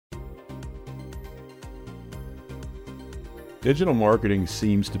Digital marketing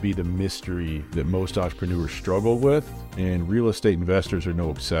seems to be the mystery that most entrepreneurs struggle with, and real estate investors are no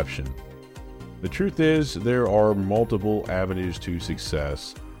exception. The truth is, there are multiple avenues to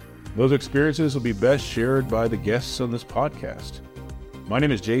success. Those experiences will be best shared by the guests on this podcast. My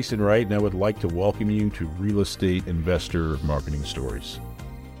name is Jason Wright, and I would like to welcome you to Real Estate Investor Marketing Stories.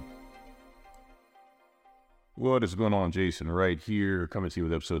 What is going on? Jason Wright here, coming to you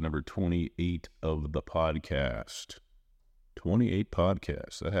with episode number 28 of the podcast. 28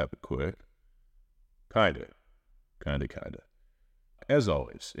 podcasts. That happened quick. Kinda. As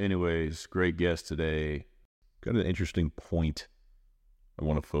always. Anyways, great guest today. Got an interesting point I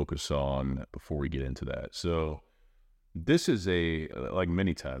want to focus on before we get into that. So this is like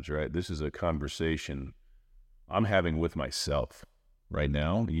many times, right? This is a conversation I'm having with myself right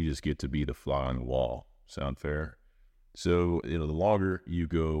now. You just get to be the fly on the wall. Sound fair? So, the longer you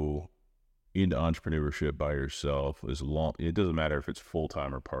go into entrepreneurship by yourself, it doesn't matter if it's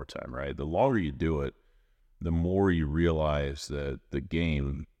full-time or part-time, right? The longer you do it, the more you realize that the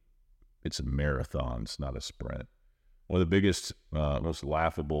game, it's a marathon, it's not a sprint. One of the biggest, most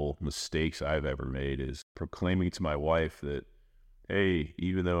laughable mistakes I've ever made is proclaiming to my wife that, hey,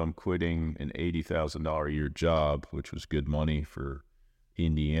 even though I'm quitting an $80,000 a year job, which was good money for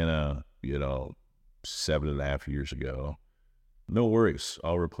Indiana, 7.5 years ago, no worries,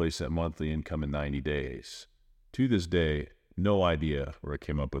 I'll replace that monthly income in 90 days. To this day, no idea where I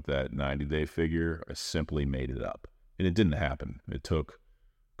came up with that 90-day figure. I simply made it up. And it didn't happen. It took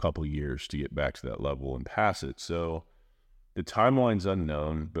a couple years to get back to that level and pass it. So the timeline's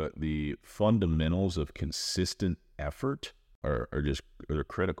unknown, but the fundamentals of consistent effort are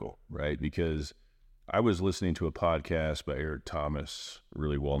critical, right? Because I was listening to a podcast by Eric Thomas,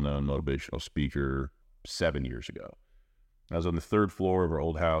 really well-known motivational speaker, 7 years ago. I was on the third floor of our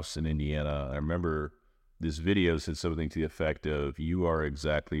old house in Indiana. I remember this video said something to the effect of, you are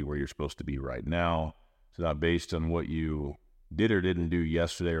exactly where you're supposed to be right now. It's not based on what you did or didn't do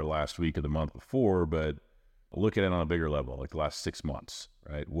yesterday or last week or the month before, but look at it on a bigger level, like the last 6 months,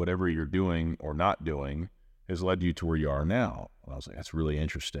 right? Whatever you're doing or not doing has led you to where you are now. And I was like, that's really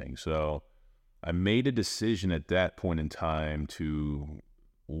interesting. So I made a decision at that point in time to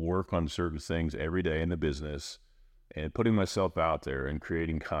work on certain things every day in the business, and putting myself out there and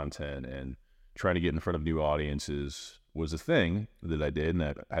creating content and trying to get in front of new audiences was a thing that I did. And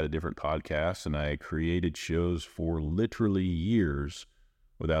I had a different podcast, and I created shows for literally years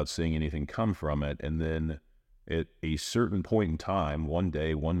without seeing anything come from it. And then at a certain point in time, one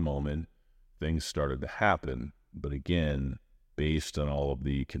day, one moment, things started to happen. But again, based on all of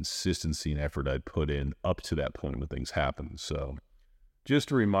the consistency and effort I'd put in up to that point when things happened. So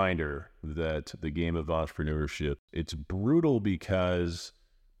just a reminder that the game of entrepreneurship, it's brutal because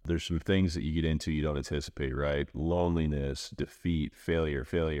there's some things that you get into you don't anticipate, right? Loneliness, defeat, failure.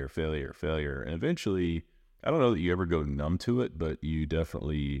 And eventually, I don't know that you ever go numb to it, but you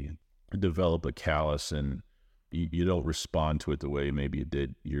definitely develop a callus and you don't respond to it the way maybe you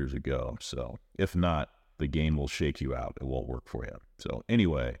did years ago. So if not, the game will shake you out. It won't work for you. So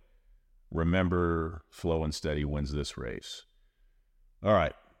anyway, remember, slow and steady wins this race. All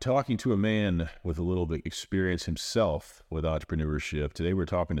right, talking to a man with a little bit experience himself with entrepreneurship. Today we're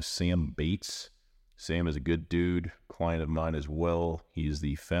talking to Sam Bates. Sam is a good dude, client of mine as well. He's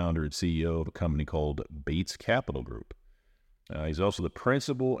the founder and CEO of a company called Bates Capital Group. He's also the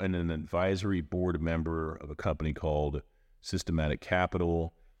principal and an advisory board member of a company called Systematic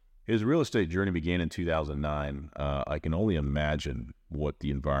Capital. His real estate journey began in 2009. I can only imagine what the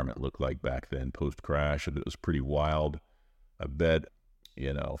environment looked like back then, post-crash. It was pretty wild. I bet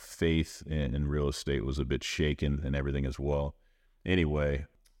faith in real estate was a bit shaken and everything as well. Anyway,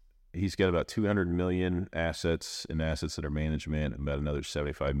 he's got about 200 million assets in assets under management, and about another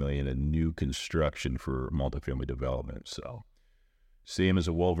 75 million in new construction for multifamily development. So Sam is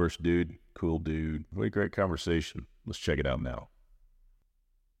a well-versed dude, cool dude. What a great conversation. Let's check it out now.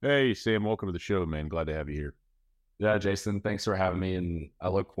 Hey, Sam, welcome to the show, man. Glad to have you here. Yeah, Jason, thanks for having me, and I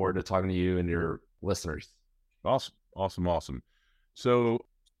look forward to talking to you and your listeners. Awesome. So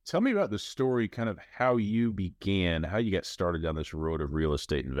tell me about the story, kind of how you began, how you got started down this road of real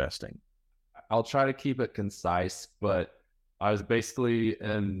estate investing. I'll try to keep it concise, but I was basically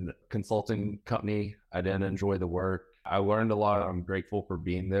in a consulting company. I didn't enjoy the work. I learned a lot. I'm grateful for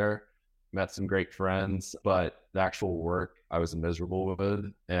being there. Met some great friends, but the actual work I was miserable with,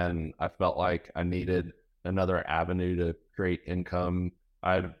 and I felt like I needed another avenue to create income.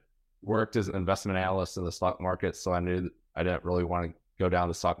 I worked as an investment analyst in the stock market, so I knew I didn't really want to go down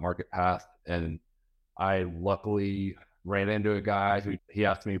the stock market path. And I luckily ran into a guy who he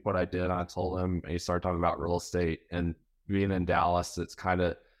asked me what I did, and I told him, and he started talking about real estate. And being in Dallas, it's kind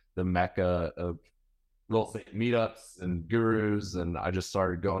of the mecca of real estate meetups and gurus. And I just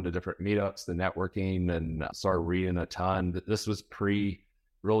started going to different meetups, the networking, and started reading a ton. This was pre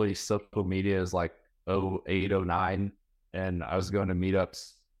really social media is like 08, 09. And I was going to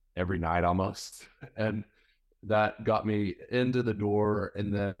meetups every night almost. And that got me into the door.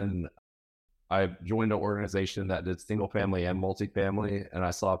 And then I joined an organization that did single family and multifamily. And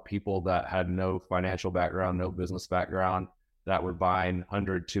I saw people that had no financial background, no business background, that were buying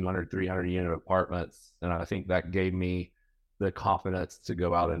 100, 200, 300 unit apartments. And I think that gave me the confidence to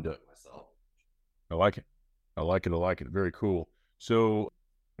go out and do it myself. I like it. I like it. I like it. Very cool. So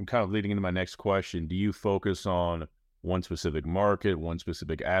I'm kind of leading into my next question. Do you focus on one specific market, one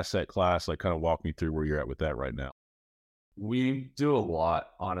specific asset class? Like, kind of walk me through where you're at with that right now. We do a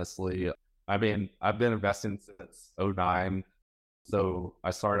lot, honestly. I mean, I've been investing since 09. So I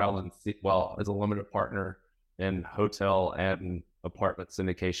started out as a limited partner in hotel and apartment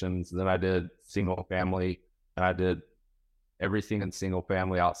syndications. Then I did single family, and I did everything in single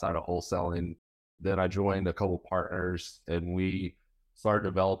family outside of wholesaling. Then I joined a couple partners and we started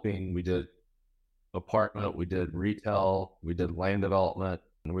developing. We did apartment, we did retail, we did land development,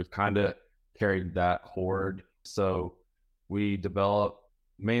 and we've kind of carried that forward. So we develop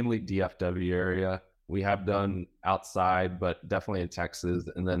mainly DFW area. We have done outside, but definitely in Texas.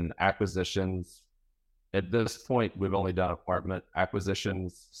 And then acquisitions. At this point, we've only done apartment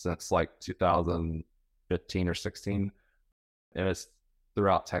acquisitions since like 2015 or 16. And it's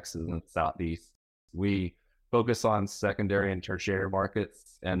throughout Texas and the Southeast. We focus on secondary and tertiary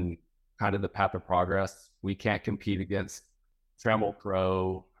markets and kind of the path of progress. We can't compete against Trammell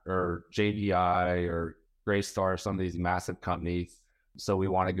Crow or JDI or Greystar, some of these massive companies. So we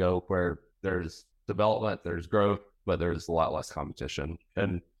want to go where there's development, there's growth, but there's a lot less competition.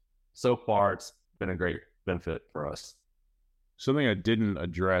 And so far, it's been a great benefit for us. Something I didn't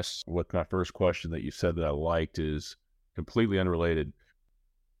address with my first question that you said that I liked is completely unrelated.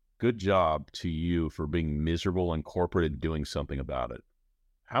 Good job to you for being miserable in corporate and doing something about it.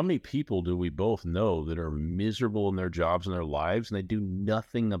 How many people do we both know that are miserable in their jobs and their lives and they do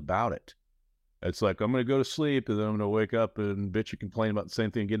nothing about it? It's like, I'm going to go to sleep and then I'm going to wake up and bitch and complain about the same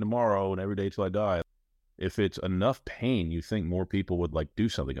thing again tomorrow and every day till I die. If it's enough pain, you think more people would like do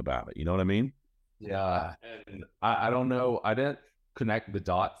something about it. You know what I mean? Yeah. And I don't know. I didn't connect the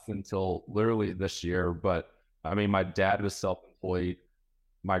dots until literally this year, but I mean, my dad was self-employed.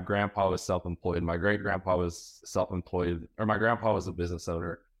 My grandpa was self-employed. My great-grandpa was self-employed, or my grandpa was a business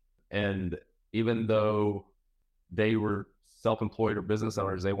owner. And even though they were self-employed or business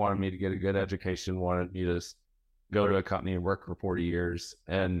owners, they wanted me to get a good education, wanted me to go to a company and work for 40 years.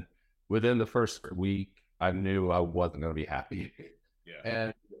 And within the first week, I knew I wasn't going to be happy.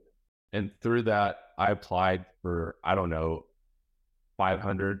 Yeah. And through that, I applied for, I don't know,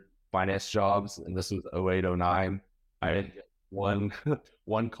 500 finance jobs. And this was 08, 09. I didn't get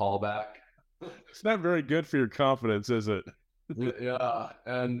one call back. It's not very good for your confidence, is it? Yeah.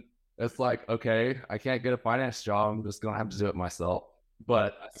 And it's like, okay, I can't get a finance job. I'm just going to have to do it myself.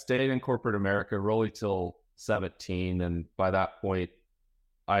 But I stayed in corporate America really till 17. And by that point,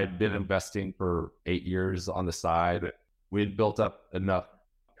 I'd been investing for 8 years on the side. We'd built up enough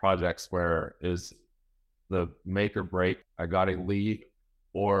projects where it was the make or break. I got to leave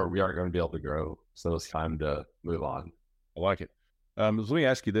or we aren't going to be able to grow. So it's time to move on. I like it. Let me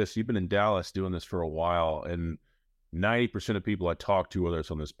ask you this. You've been in Dallas doing this for a while, and 90% of people I talk to, whether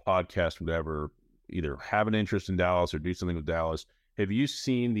it's on this podcast, whatever, either have an interest in Dallas or do something with Dallas. Have you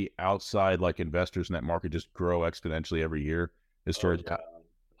seen the outside, like investors in that market, just grow exponentially every year? As far as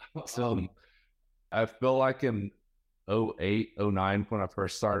So I feel like in 08, 09, when I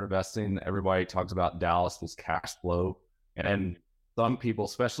first started investing, everybody talks about Dallas was cash flow. And some people,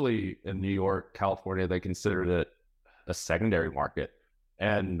 especially in New York, California, they considered it a secondary market.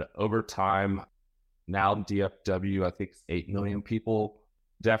 And over time, now DFW, I think it's 8 million people,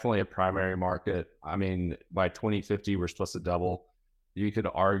 definitely a primary market. I mean, by 2050, we're supposed to double. You could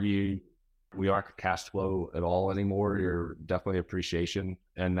argue we aren't cash flow at all anymore. You're definitely appreciation.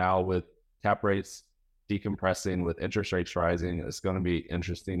 And now with cap rates decompressing, with interest rates rising, it's going to be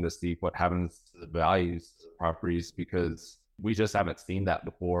interesting to see what happens to the values of properties, because we just haven't seen that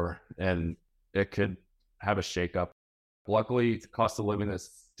before. And it could have a shakeup. Luckily, the cost of living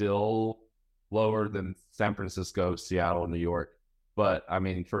is still lower than San Francisco, Seattle, and New York. But I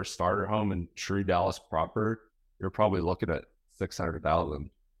mean, for a starter home in true Dallas proper, you're probably looking at $600,000.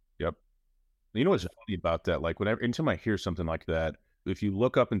 Yep. You know what's funny about that? Like anytime I hear something like that, if you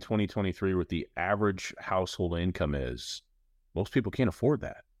look up in 2023 what the average household income is, most people can't afford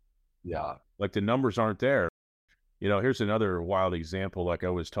that. Yeah. Like the numbers aren't there. Here's another wild example. Like I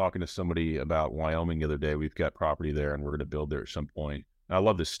was talking to somebody about Wyoming the other day. We've got property there and we're going to build there at some point. And I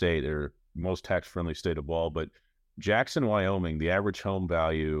love the state. They're the most tax-friendly state of all. But Jackson, Wyoming, the average home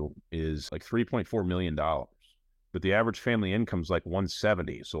value is like $3.4 million. But the average family income is like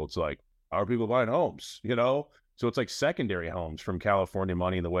 170. So it's like, how are people buying homes? So it's like secondary homes from California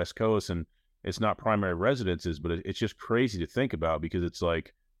money in the West Coast. And it's not primary residences, but it's just crazy to think about because it's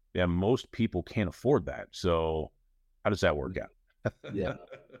like, yeah, most people can't afford that. So how does that work out? Yeah.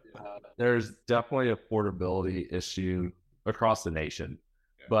 There's definitely affordability issue across the nation.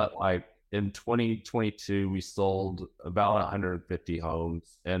 Yeah. But like in 2022, we sold about 150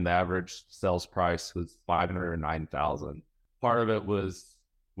 homes and the average sales price was $509,000. Part of it was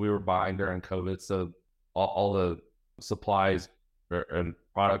we were buying during COVID. So all the supplies and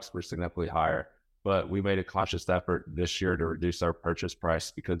products were significantly higher, but we made a conscious effort this year to reduce our purchase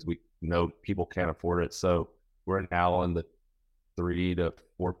price because we know people can't afford it. So we're now in the $300 to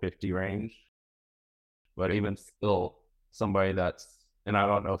 $450 range. But even still, somebody that's, and I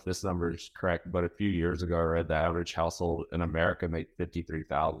don't know if this number is correct, but a few years ago, I read the average household in America made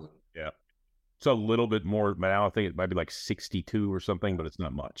 $53,000. Yeah. It's a little bit more, but I think it might be like 62 or something, but it's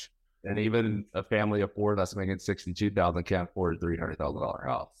not much. And even a family of four that's making $62,000 can't afford a $300,000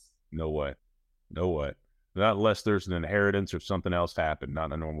 house. No way. Not unless there's an inheritance or something else happened, not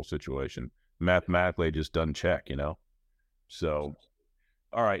in a normal situation. Mathematically, it just doesn't check, So,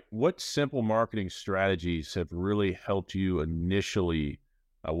 all right. What simple marketing strategies have really helped you initially?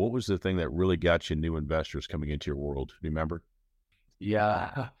 What was the thing that really got you new investors coming into your world? Do you remember?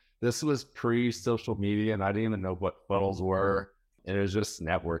 Yeah, this was pre-social media and I didn't even know what funnels were. And it was just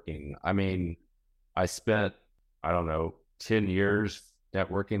networking. I mean, I spent, 10 years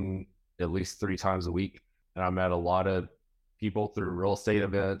networking at least 3 times a week. And I met a lot of people through real estate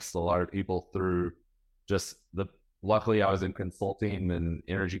events, a lot of people through just luckily I was in consulting and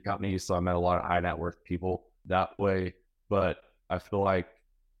energy companies. So I met a lot of high net worth people that way. But I feel like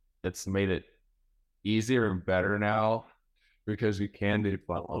it's made it easier and better now because we can do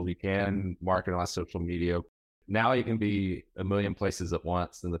funnels, we can market on social media. Now you can be a million places at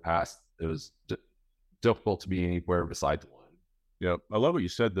once. In the past, it was difficult to be anywhere besides one. Yeah, I love what you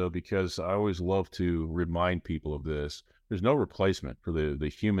said, though, because I always love to remind people of this. There's no replacement for the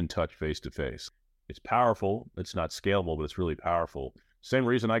human touch face-to-face. It's powerful. It's not scalable, but it's really powerful. Same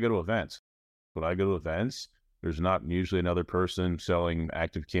reason I go to events. When I go to events, there's not usually another person selling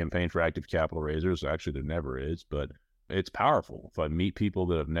active campaign for active capital raisers. Actually, there never is, but it's powerful. If I meet people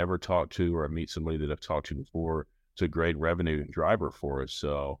that I've never talked to or I meet somebody that I've talked to before, it's a great revenue driver for us.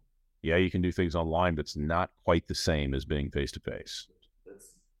 So yeah, you can do things online, but it's not quite the same as being face-to-face.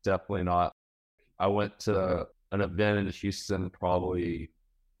 It's definitely not. I went to an event in Houston probably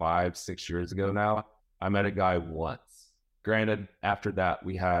 5-6 years ago now. I met a guy once. Granted, after that,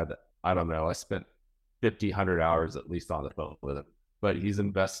 we had, I spent 100 hours at least on the phone with him, but he's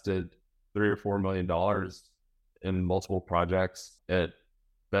invested $3 or $4 million in multiple projects. At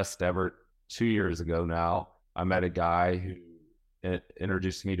best ever 2 years ago now, I met a guy who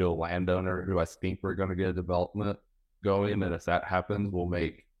introduced me to a landowner who I think we're going to get a development going. And if that happens, we'll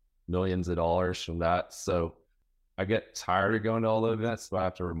make millions of dollars from that. So I get tired of going to all the events, so I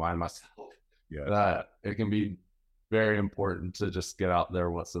have to remind myself that it can be very important to just get out there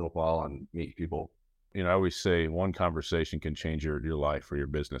once in a while and meet people. I always say one conversation can change your life or your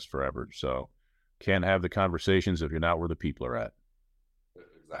business forever. So can't have the conversations if you're not where the people are at.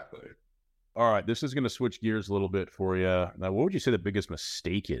 Exactly. All right, this is going to switch gears a little bit for you. Now, what would you say the biggest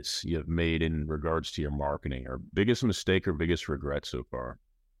mistake is you've made in regards to your marketing, or biggest mistake or biggest regret so far?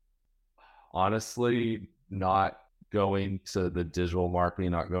 Honestly, not going to the digital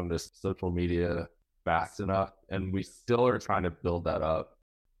marketing, not going to social media fast enough. And we still are trying to build that up.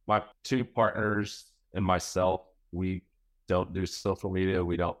 My 2 partners and myself, we don't do social media.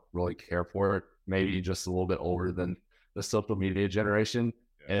 We don't really care for it. Maybe just a little bit older than the social media generation.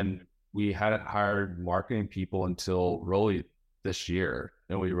 Yeah. And we hadn't hired marketing people until really this year.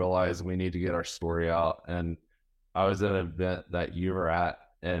 And we realized we need to get our story out. And I was at an event that you were at,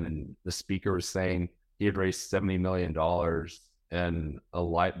 and the speaker was saying he had raised $70 million, and a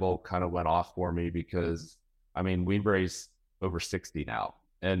light bulb kind of went off for me because, we've raised over 60 now,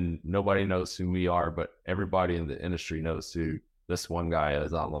 and nobody knows who we are, but everybody in the industry knows who this one guy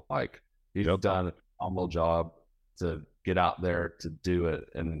is. I'm like, he's done a phenomenal job to get out there to do it.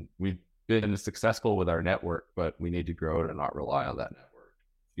 And we've been successful with our network, but we need to grow it and not rely on that network.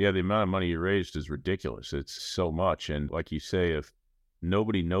 Yeah, the amount of money you raised is ridiculous. It's so much. And like you say, if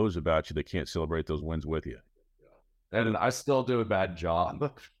nobody knows about you, they can't celebrate those wins with you. And I still do a bad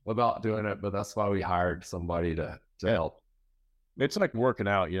job about doing it, but that's why we hired somebody to to Yeah. help. It's like working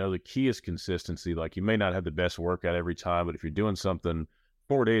out, the key is consistency. Like you may not have the best workout every time, but if you're doing something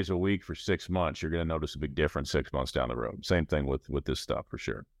 4 days a week for 6 months, you're going to notice a big difference 6 months down the road. Same thing with this stuff for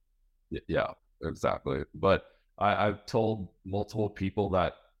sure. Yeah, exactly. But I've told multiple people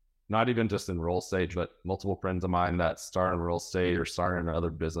that, not even just in real estate, but multiple friends of mine that start in real estate or start in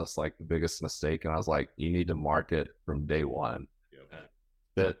another business, like the biggest mistake. And I was like, you need to market from day one. Yep.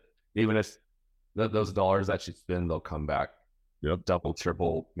 That even if those dollars that you spend, they'll come back. Yep. Double,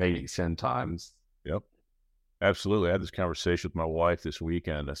 triple, maybe 10 times. Yep. Absolutely. I had this conversation with my wife this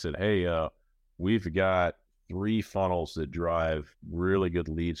weekend. I said, hey, we've got 3 funnels that drive really good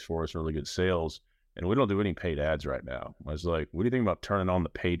leads for us, really good sales. And we don't do any paid ads right now. I was like, what do you think about turning on the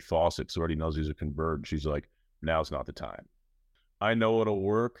paid faucet so already knows these are converted? She's like, now's not the time. I know it'll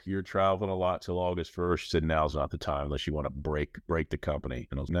work. You're traveling a lot till August 1st. She said, now's not the time unless you want to break the company.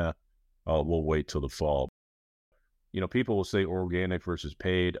 And I was, nah, we'll wait till the fall. People will say organic versus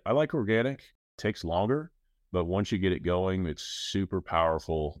paid. I like organic. It takes longer, but once you get it going, it's super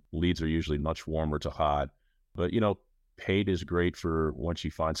powerful. Leads are usually much warmer to hot. But, paid is great for once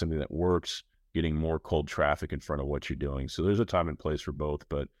you find something that works, getting more cold traffic in front of what you're doing. So there's a time and place for both,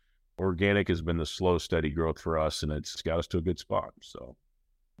 but organic has been the slow, steady growth for us, and it's got us to a good spot. So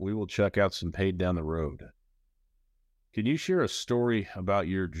we will check out some paid down the road. Can you share a story about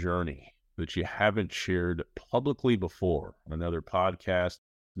your journey that you haven't shared publicly before on another podcast?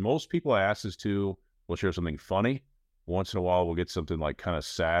 Most people I ask this to will share something funny. Once in a while, we'll get something like kind of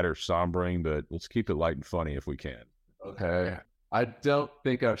sad or sombering, but let's keep it light and funny if we can. Okay. I don't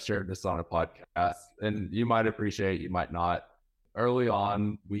think I've shared this on a podcast, and you might appreciate, you might not. Early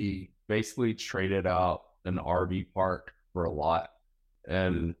on, we basically traded out an RV park for a lot.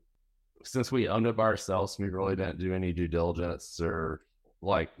 And since we owned it by ourselves, we really didn't do any due diligence or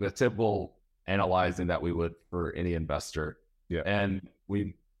like the typical analyzing that we would for any investor. Yeah. And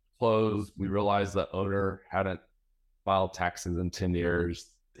we closed, we realized the owner hadn't filed taxes in 10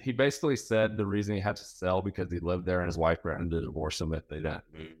 years. He basically said the reason he had to sell because he lived there and his wife threatened to divorce him if they didn't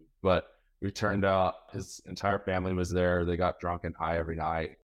move. But it turned out his entire family was there. They got drunk and high every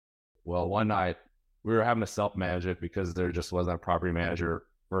night. Well, one night we were having to self-manage it because there just wasn't a property manager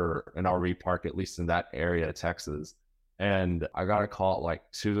for an RV park, at least in that area of Texas. And I got a call at like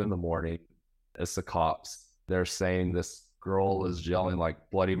 2 a.m. It's the cops. They're saying this girl is yelling like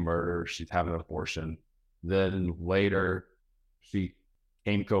bloody murder. She's having an abortion. Then later she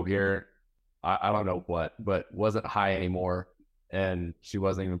came coherent. I don't know what, but wasn't high anymore. And she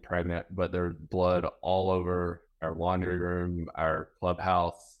wasn't even pregnant, but there's blood all over our laundry room, our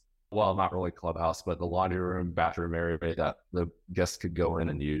clubhouse. Well, not really clubhouse, but the laundry room, bathroom area that the guests could go in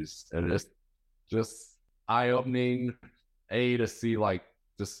and use. And it's just eye-opening, to see like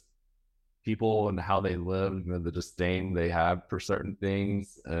just people and how they live and the disdain they have for certain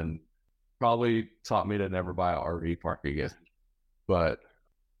things, and probably taught me to never buy an RV park again. But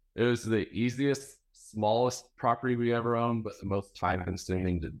it was the easiest, smallest property we ever owned, but the most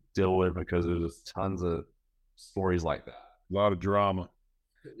time-consuming to deal with because there was tons of stories like that. A lot of drama.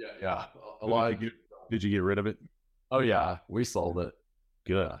 Yeah. A lot. Did you get rid of it? Oh yeah, we sold it.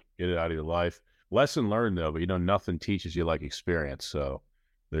 Good. Get it out of your life. Lesson learned though, but nothing teaches you like experience. So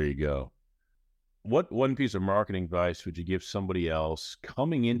there you go. What one piece of marketing advice would you give somebody else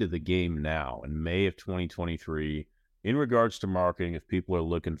coming into the game now in May of 2023 in regards to marketing? If people are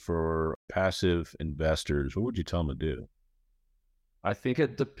looking for passive investors, what would you tell them to do? I think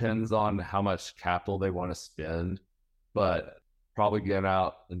it depends on how much capital they want to spend, but probably getting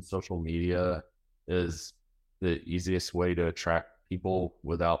out in social media is the easiest way to attract people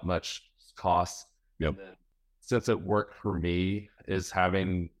without much cost. Yep. Since it worked for me, is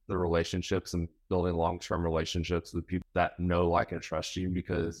having the relationships and building long-term relationships with people that know, like, and trust you,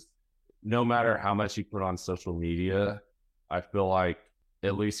 because no matter how much you put on social media, I feel like,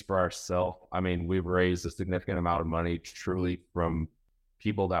 at least for ourselves, I mean, we've raised a significant amount of money truly from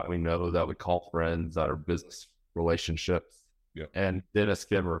people that we know, that we call friends, that are business relationships. Yeah. And then it's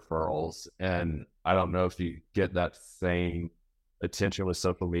give referrals. And I don't know if you get that same attention with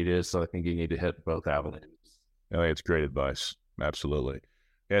social media. So I think you need to hit both avenues. I think it's great advice. Absolutely.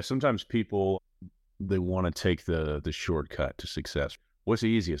 Yeah. Sometimes people, they want to take the shortcut to success. What's the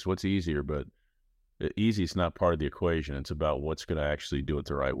easiest? What's easier? But easy is not part of the equation. It's about what's going to actually do it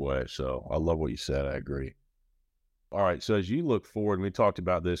the right way. So I love what you said. I agree. All right. So as you look forward, and we talked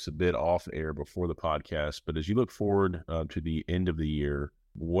about this a bit off air before the podcast, but as you look forward to the end of the year,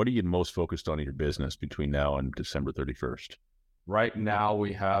 what are you most focused on in your business between now and December 31st? Right now,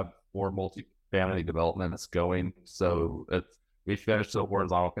 we have 4 multifamily developments going. So we finished the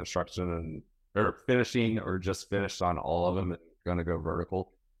horizontal construction in or finishing or just finished on all of them and going to go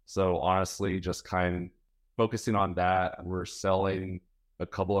vertical. So honestly, just kind of focusing on that. We're selling a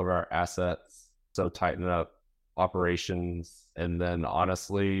couple of our assets, so tightening up operations. And then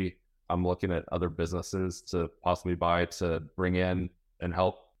honestly, I'm looking at other businesses to possibly buy to bring in and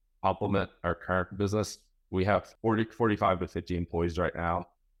help complement our current business. We have 45 to 50 employees right now.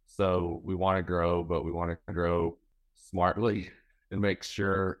 So we want to grow, but we want to grow smartly and make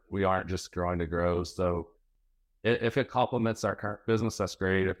sure we aren't just growing to grow. So if it complements our current business, that's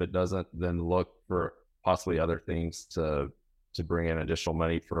great. If it doesn't, then look for possibly other things to bring in additional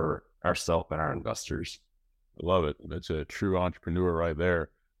money for ourselves and our investors. I love it. That's a true entrepreneur right there.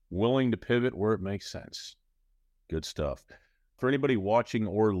 Willing to pivot where it makes sense. Good stuff. For anybody watching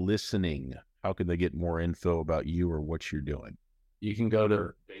or listening, how can they get more info about you or what you're doing? You can go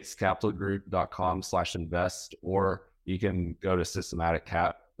to basecapitalgroup.com/invest, or you can go to Systematic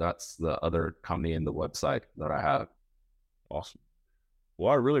Cap. That's the other company in the website that I have. Awesome.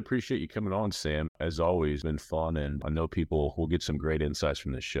 Well, I really appreciate you coming on, Sam. As always, it's been fun, and I know people will get some great insights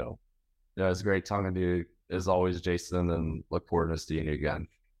from this show. Yeah, it's great talking to you as always, Jason, and look forward to seeing you again.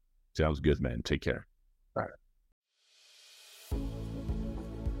 Sounds good, man. Take care. All right.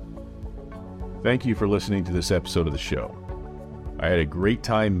 Thank you for listening to this episode of the show. I had a great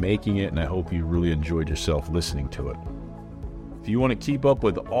time making it, and I hope you really enjoyed yourself listening to it. If you want to keep up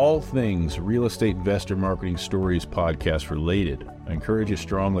with all things Real Estate Investor Marketing Stories podcast related, I encourage you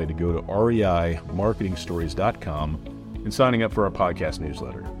strongly to go to reimarketingstories.com and signing up for our podcast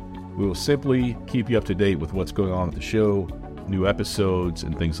newsletter. We will simply keep you up to date with what's going on with the show, new episodes,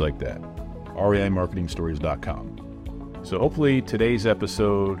 and things like that. reimarketingstories.com. So hopefully today's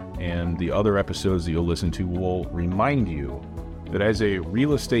episode and the other episodes that you'll listen to will remind you that as a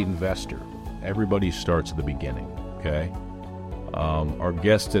real estate investor, everybody starts at the beginning, okay? Our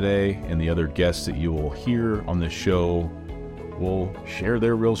guest today and the other guests that you will hear on this show will share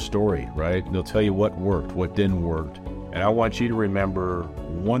their real story, right? They'll tell you what worked, what didn't work. And I want you to remember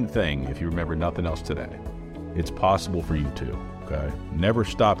one thing, if you remember nothing else today. It's possible for you too, okay? Never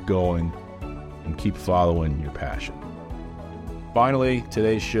stop going and keep following your passion. Finally,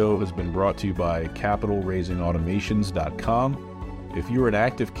 today's show has been brought to you by capitalraisingautomations.com. If you're an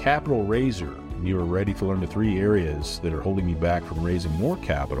active capital raiser and you are ready to learn the 3 areas that are holding you back from raising more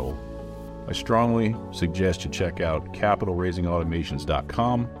capital, I strongly suggest you check out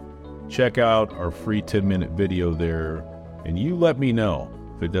capitalraisingautomations.com. Check out our free 10-minute video there, and you let me know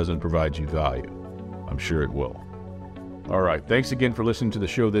if it doesn't provide you value. I'm sure it will. All right, thanks again for listening to the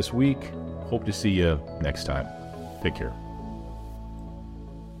show this week. Hope to see you next time. Take care.